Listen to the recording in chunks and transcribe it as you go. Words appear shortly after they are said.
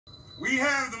We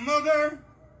have the mother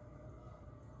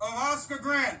of Oscar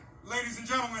Grant, ladies and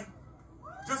gentlemen.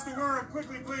 Just a word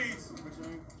quickly, please.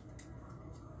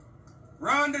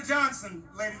 Wanda Johnson,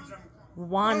 ladies and gentlemen.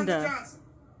 Wanda Johnson.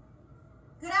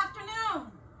 Good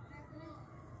afternoon.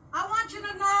 I want you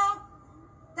to know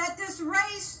that this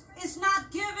race is not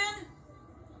given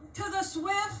to the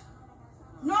swift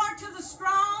nor to the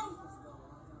strong,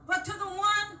 but to the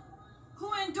one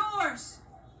who endures.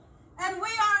 And we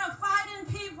are a fighting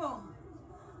people.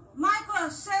 Micah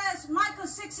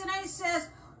 6:8 says,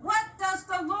 "What does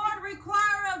the Lord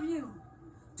require of you?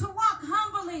 To walk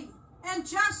humbly and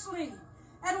justly."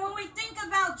 And when we think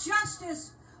about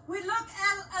justice, we look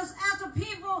at us as a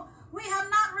people, we have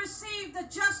not received the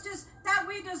justice that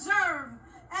we deserve.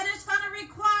 And it's going to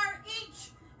require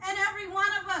each and every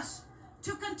one of us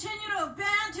to continue to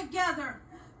band together,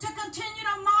 to continue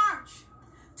to march,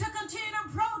 to continue to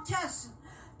protest,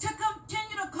 to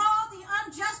continue to call the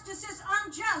injustices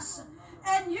unjust.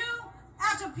 And you,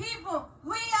 as a people,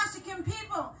 we as a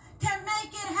people, can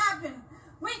make it happen.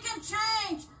 We can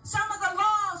change some of the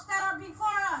laws that are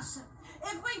before us.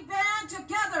 If we band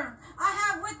together, I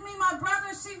have with me my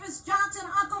brother, Cephas Johnson,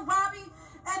 Uncle Bobby,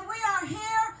 and we are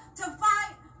here to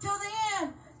fight till the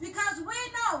end, because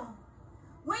we know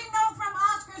from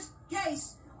Oscar's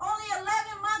case, only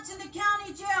 11 months in the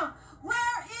county jail.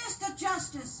 Where is the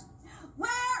justice?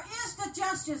 Where is the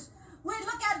justice? We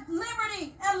look at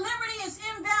liberty, and liberty is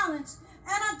imbalanced.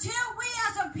 And until we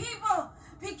as a people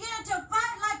begin to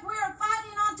fight like we are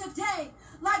fighting on today,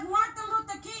 like Martin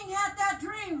Luther King had that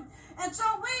dream. And so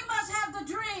we must have the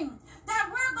dream that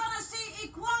we're going to see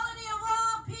equality of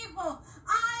all people.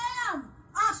 I am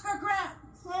Oscar Grant.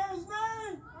 Say his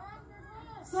name.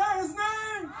 Say his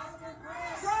name.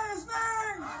 Say his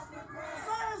name.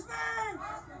 Say his name.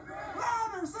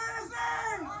 Louder, say his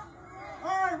name.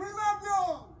 All right, we love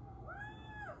y'all.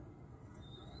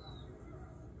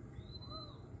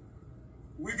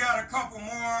 We got a couple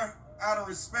more out of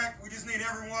respect. We just need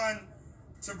everyone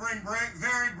to bring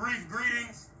very brief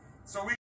greetings so we